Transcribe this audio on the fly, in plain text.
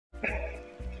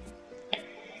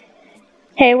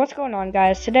Hey, what's going on,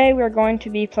 guys? Today we're going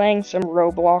to be playing some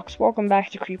Roblox. Welcome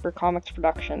back to Creeper Comics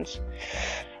Productions.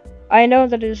 I know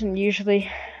that it isn't usually...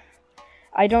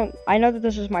 I know that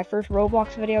this is my first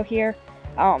Roblox video here.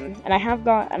 And I have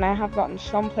gotten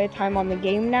some playtime on the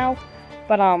game now.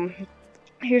 But,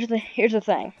 here's the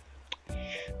thing.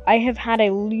 I have had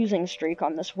a losing streak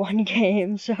on this one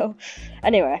game, so...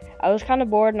 Anyway, I was kind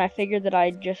of bored and I figured that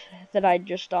I'd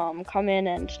just come in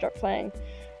and start playing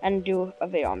and do a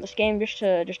video on this game just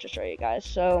to show you guys.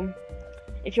 So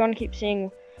if you want to keep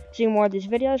seeing more of these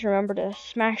videos, remember to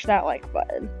smash that like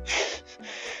button.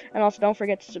 And also don't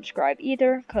forget to subscribe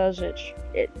either, because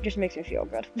it just makes me feel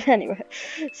good. Anyway,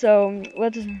 so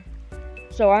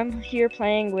I'm here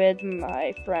playing with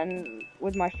my friend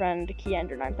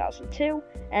Keender 9002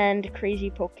 and Crazy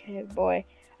Pokeboy,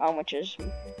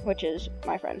 which is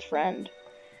my friend's friend.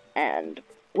 And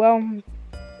well,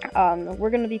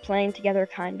 we're gonna be playing together,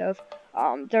 kind of.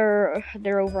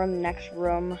 They're over in the next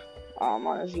room,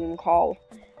 on a Zoom call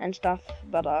and stuff.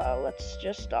 But let's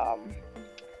just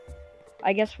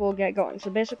I guess we'll get going. So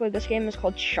basically, this game is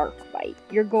called Shark Bite.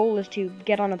 Your goal is to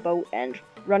get on a boat and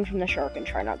run from the shark and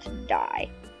try not to die.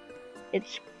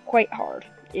 It's quite hard.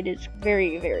 It is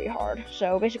very, very hard.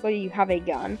 So basically, you have a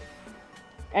gun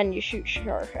and you shoot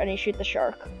the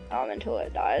shark until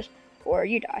it dies, or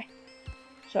you die.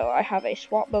 So I have a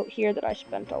swap boat here that I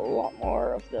spent a lot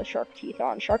more of the shark teeth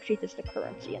on. Shark teeth is the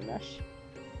currency in this.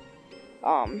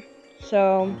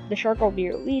 So the shark will be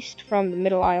released from the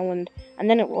middle island, and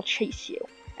then it will chase you,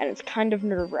 and it's kind of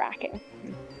nerve-wracking.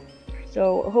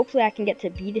 So hopefully I can get to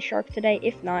be the shark today.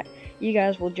 If not, you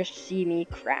guys will just see me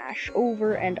crash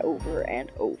over and over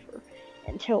and over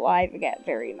until I get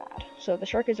very mad. So the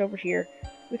shark is over here.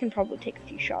 We can probably take a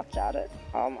few shots at it.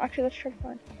 Actually, let's try to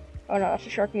find... Oh no, that's the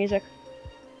shark music.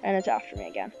 And it's after me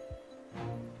again.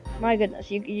 My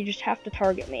goodness, you just have to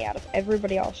target me out of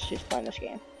everybody else who's playing this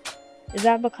game. Is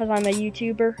that because I'm a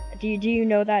YouTuber? Do you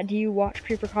know that? Do you watch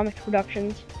Creeper Comics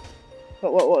Productions?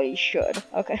 Well, you should.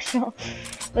 Okay, so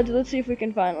let's see if we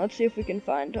can find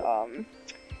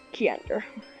Keender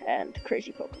and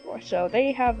Crazy Pokeboy. So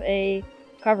they have a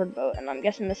covered boat, and I'm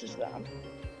guessing this is them.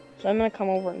 So I'm gonna come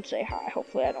over and say hi.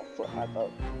 Hopefully I don't flip my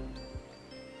boat.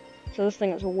 So this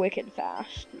thing is wicked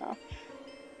fast. No.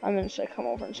 I'm gonna come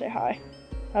over and say hi.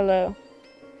 Hello.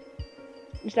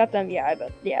 Is that them? Yeah, I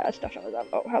bet. Yeah, that's definitely them.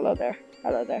 Oh, hello there.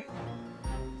 Hello there.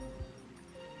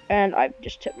 And I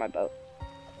just tipped my boat.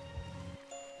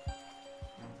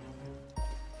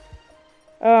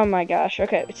 Oh my gosh.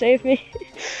 Okay, save me.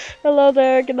 Hello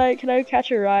there. Can I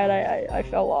catch a ride? I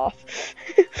fell off.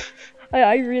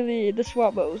 The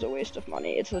swap boat was a waste of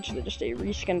money. It's literally just a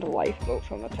reskinned lifeboat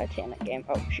from the Titanic game.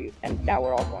 Oh shoot! And now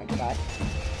we're all going to die.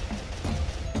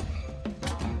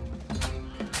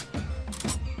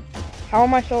 How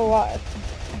am I still alive?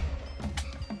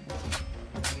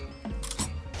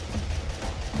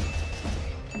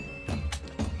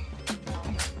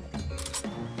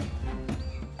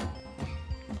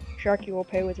 Sharky will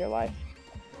pay with your life.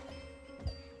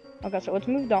 Okay, so let's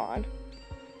move on.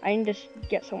 I need to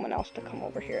get someone else to come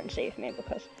over here and save me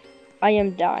because I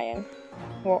am dying.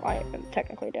 Well, I am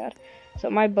technically dead. So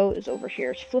my boat is over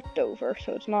here. It's flipped over,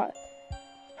 so it's not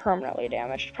permanently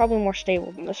damaged. It's probably more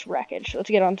stable than this wreckage. So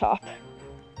let's get on top.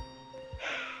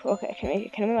 Okay,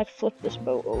 can we like flip this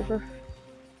boat over?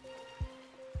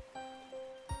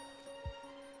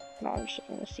 No, I'm just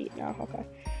sitting in the seat now. Okay.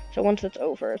 So once it's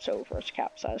over, it's over. It's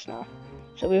capsized now.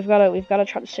 So we've gotta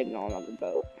try to signal another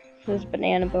boat. There's a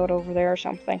banana boat over there or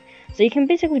something. So you can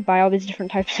basically buy all these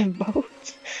different types of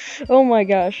boats. Oh my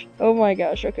gosh. Oh my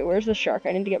gosh. Okay, where's the shark?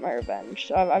 I need to get my revenge.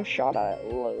 So I've shot at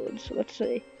it loads. So let's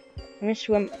see. Can we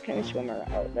swim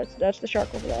around? Oh, that's the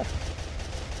shark over there.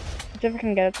 Let's see if I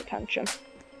can get its attention.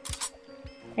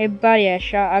 Hey buddy,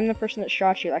 I'm the person that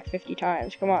shot you like 50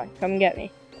 times. Come on, come and get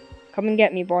me. Come and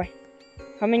get me, boy.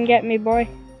 Come and get me, boy.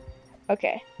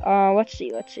 Okay, let's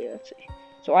see.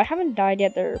 So I haven't died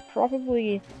yet. They're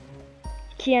probably...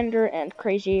 Keender and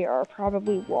Crazy are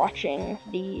probably watching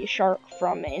the shark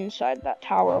from inside that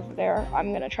tower over there.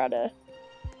 I'm gonna try to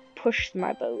push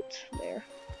my boat there.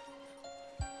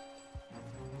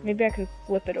 Maybe I can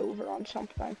flip it over on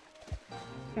something.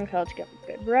 Okay, let's get a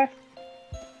good breath.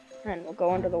 And we'll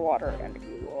go under the water and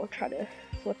we will try to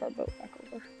flip our boat back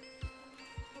over.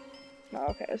 No,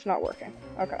 okay, it's not working.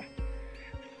 Okay.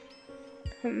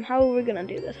 How are we gonna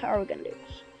do this? So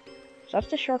that's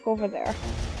the shark over there.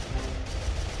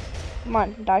 Come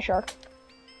on, die shark.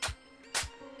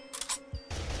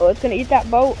 Oh, it's gonna eat that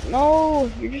boat.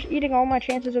 No, you're just eating all my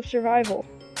chances of survival.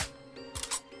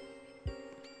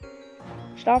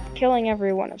 Stop killing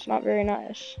everyone. It's not very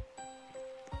nice.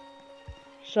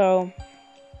 So,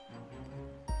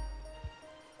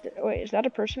 Wait, is that a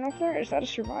person over there? Is that a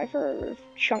survivor or a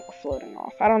chunk floating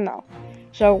off? I don't know.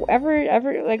 So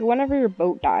whenever your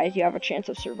boat dies, you have a chance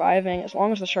of surviving. As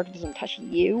long as the shark doesn't touch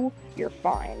you, you're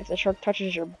fine. If the shark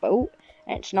touches your boat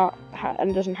and it's not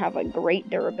and doesn't have like great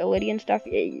durability and stuff,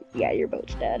 yeah, your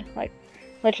boat's dead. Like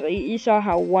literally, you saw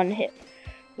how one hit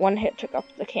took up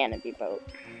the canopy boat.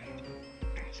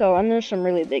 So, and there's some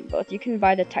really big boats. You can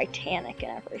buy the Titanic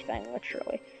and everything,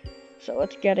 literally. So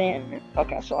let's get in.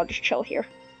 Okay, so I'll just chill here.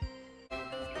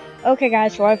 Okay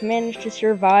guys, so I've managed to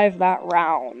survive that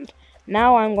round.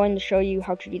 Now I'm going to show you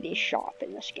how to do the shop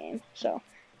in this game. So,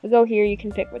 we go here, you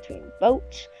can pick between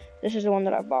boats. This is the one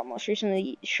that I bought most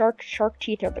recently. Shark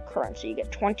teeth are the currency. You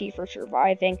get 20 for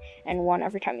surviving, and 1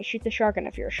 every time you shoot the shark, and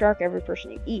if you're a shark, every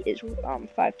person you eat is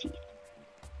 5 teeth.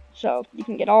 So, you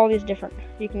can get all these different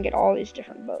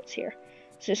boats here.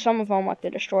 So some of them, like the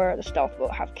Destroyer or the Stealth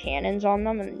boat, have cannons on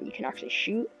them, and you can actually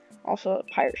shoot. Also, the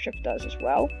pirate ship does as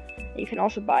well. You can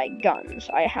also buy guns.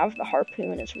 I have the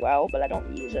harpoon as well, but I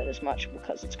don't use it as much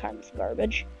because it's kind of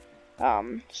garbage.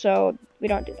 So we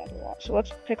don't do that a lot. So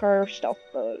let's pick our stealth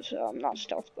boat. Not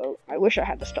stealth boat. I wish I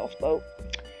had the stealth boat.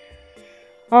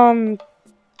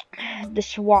 The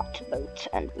SWAT boat,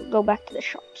 and we'll go back to the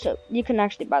shop. So you can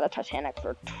actually buy the Titanic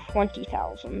for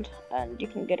 20,000, and you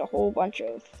can get a whole bunch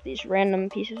of these random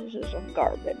pieces of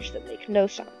garbage that make no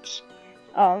sense.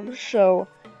 So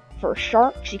for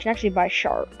sharks, you can actually buy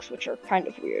sharks, which are kind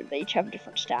of weird. They each have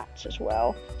different stats as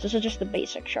well. So this is just the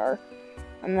basic shark,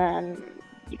 and then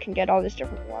you can get all these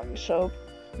different ones. So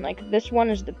like this one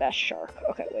is the best shark.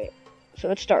 Okay, wait.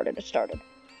 So it started.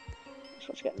 So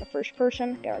let's get in the first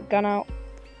person, get our gun out.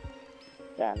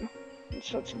 Then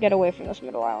so let's get away from this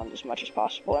middle island as much as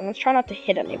possible, and let's try not to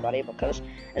hit anybody, because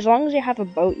as long as you have a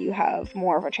boat, you have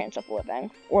more of a chance of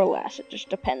living, or less. It just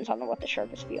depends on what the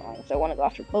shark is feeling. If they want to go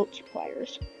after boat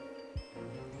suppliers,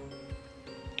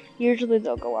 usually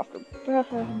they'll go after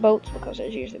boats, because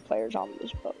there's usually players on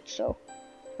those boats. So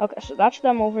okay, so that's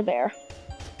them over there.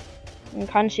 You can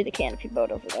kind of see the canopy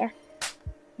boat over there.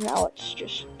 Now let's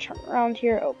just turn around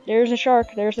here. Oh, there's a shark.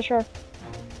 There's the shark.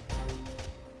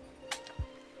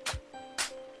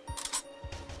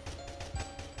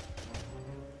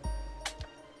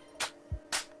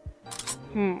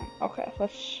 Okay,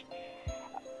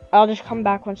 I'll just come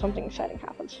back when something exciting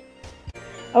happens.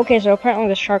 Okay, so apparently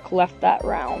the shark left that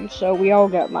round, so we all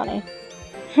get money.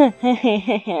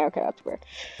 Okay, that's weird.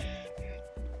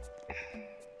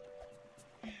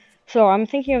 So I'm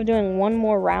thinking of doing one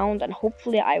more round, and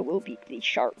hopefully I will beat the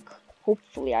shark.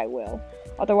 Hopefully I will.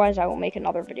 Otherwise, I will make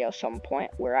another video at some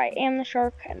point where I am the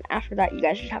shark, and after that, you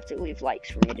guys just have to leave likes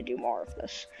for me to do more of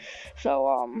this.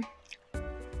 So,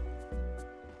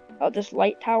 oh, this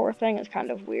light tower thing is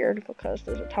kind of weird, because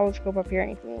there's a telescope up here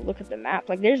and you can look at the map.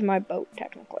 Like, there's my boat,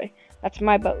 technically. That's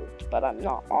my boat, but I'm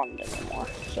not on it anymore,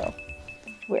 so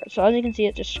it's weird. So as you can see,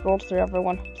 it just scrolled through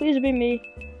everyone. Please be me.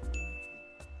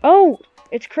 Oh,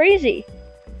 it's crazy.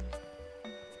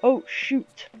 Oh,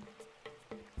 shoot.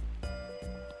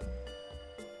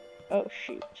 Oh,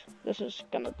 shoot. This is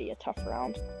gonna be a tough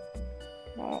round.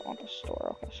 No, I don't want the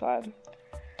store. Okay, so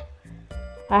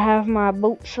I have my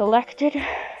boat selected.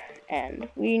 And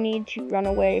we need to run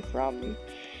away from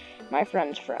my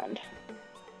friend's friend.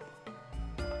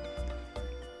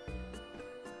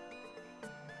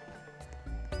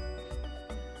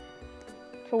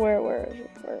 So where is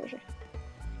it? Where is it?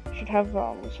 Should have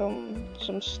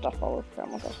some stuff all over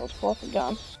him. Okay, so let's pull up the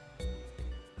gun.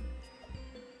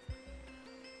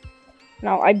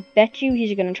 Now I bet you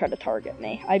he's gonna try to target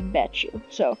me. I bet you.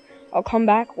 So I'll come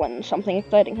back when something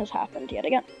exciting has happened yet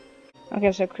again.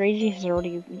 Okay, so Crazy has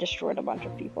already destroyed a bunch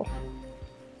of people.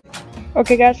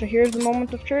 Okay, guys, so here's the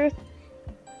moment of truth.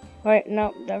 Wait,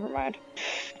 no, never mind.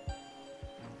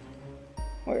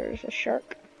 Where's the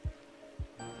shark?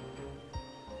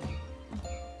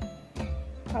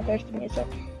 Oh, there's the music.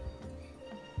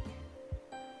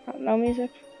 Oh, no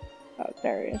music? Oh,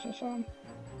 there he is, I saw him.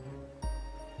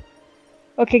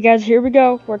 Okay, guys, here we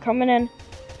go. We're coming in.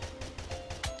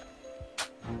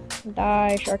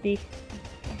 Die, Sharky.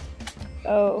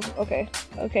 Oh, okay.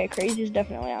 Okay, Crazy's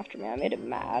definitely after me. I made him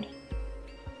mad.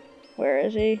 Where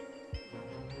is he?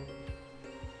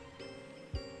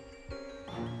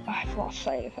 Oh, I've lost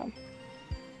sight of him.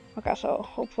 Okay, so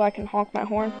hopefully I can honk my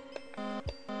horn.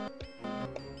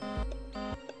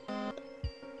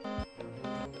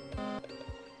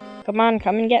 Come on,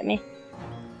 come and get me.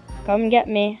 Come get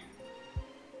me.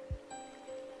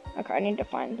 Okay, I need to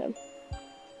find him.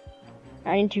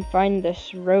 I need to find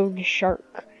this rogue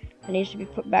shark. It needs to be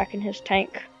put back in his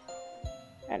tank.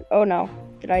 And oh no,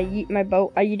 did I yeet my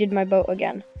boat? I yeeted my boat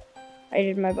again. I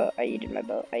yeeted my boat. I yeeted my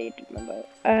boat. I yeeted my boat.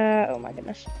 Oh my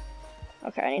goodness.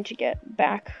 Okay, I need to get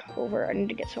back over. I need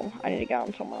to get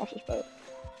on someone else's boat.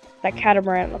 That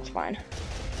catamaran looks fine.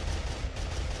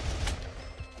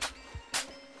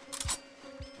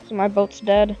 So my boat's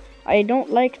dead. I don't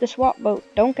like the swap boat.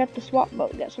 Don't get the swap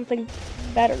boat. Get something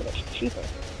better that's cheaper.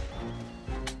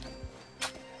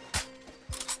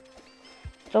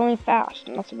 It's only fast,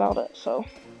 and that's about it. So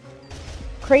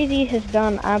Crazy has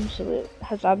done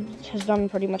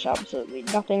pretty much absolutely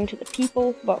nothing to the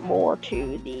people, but more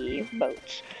to the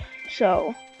boats.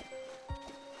 So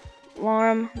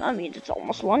alarm. That means it's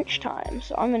almost lunchtime.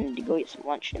 So I'm gonna need to go eat some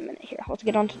lunch in a minute here. Let's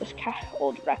get onto this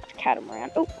old wrecked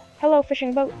catamaran. Oh, hello,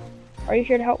 fishing boat. Are you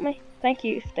here to help me? Thank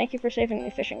you. Thank you for saving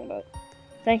me, fishing boat.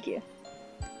 Thank you.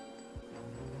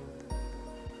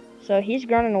 So he's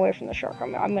running away from the shark.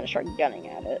 I'm gonna start gunning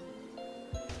at it.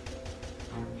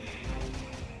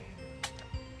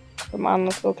 Come on,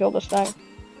 let's go kill this thing.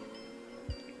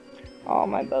 Oh,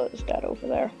 my boat is dead over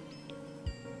there.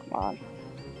 Come on.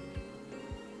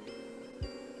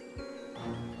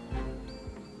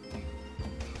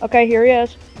 Okay, here he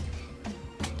is.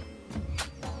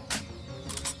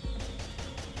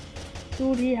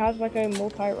 Dude, he has like a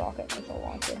multi-rocket missile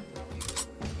launcher.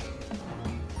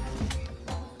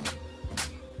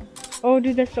 Oh,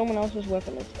 dude, that's someone else's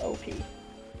weapon. It's OP.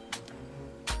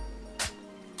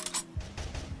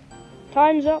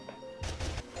 Time's up.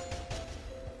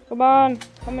 Come on,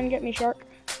 come and get me, shark.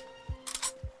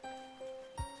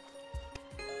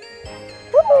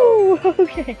 Woo!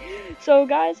 Okay, so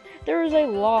guys, there is a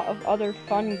lot of other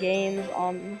fun games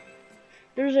on.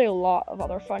 There's a lot of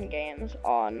other fun games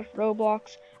on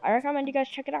Roblox. I recommend you guys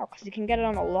check it out because you can get it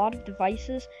on a lot of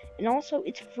devices, and also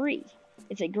it's free.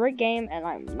 It's a great game, and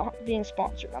I'm not being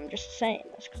sponsored. I'm just saying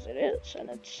this because it is, and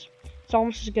it's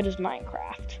almost as good as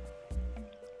Minecraft.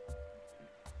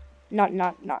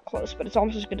 Not close, but it's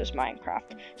almost as good as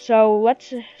Minecraft. So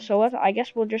let's I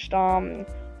guess we'll just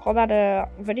call that a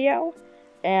video,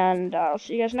 and I'll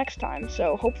see you guys next time.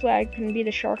 So hopefully I can be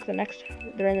the shark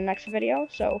during the next video.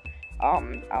 So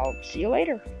I'll see you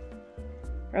later.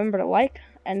 Remember to like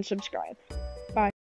and subscribe.